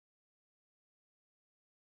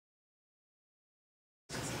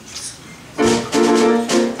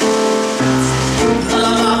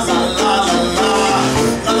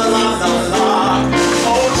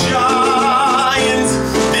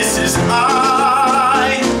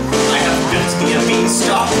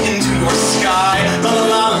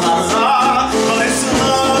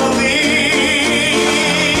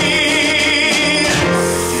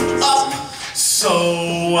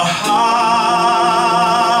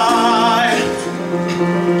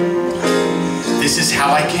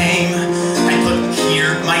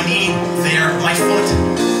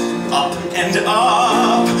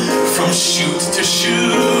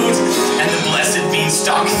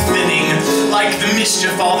clock thinning like the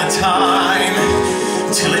mischief all the time,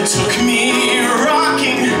 till it took me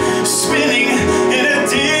rocking, spinning in a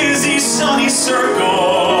dizzy sunny circle,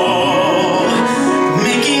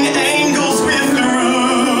 making angles with the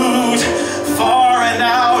root, far and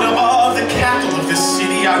out above the capital of the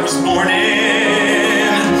city I was born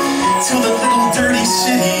in, till the little dirty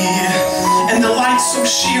city and the lights so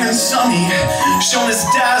sheer and sunny shone as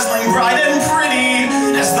dazzling, bright and pretty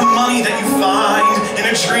as the money that you find in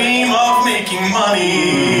a dream of making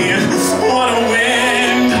money. What a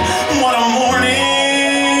wind, what a morning,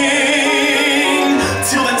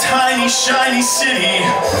 till the tiny shiny city,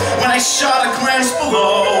 when I shot a glance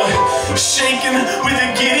below, shaken with a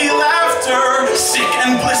giddy laughter, sick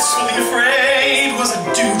and blissfully afraid, was a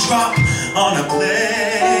dewdrop on a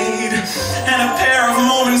blade, and a pair of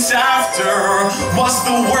moments after was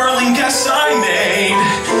the whirling guess I made,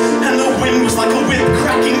 and the wind was like a whip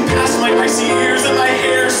cracking past my icy ears, and my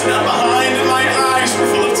hair stood out behind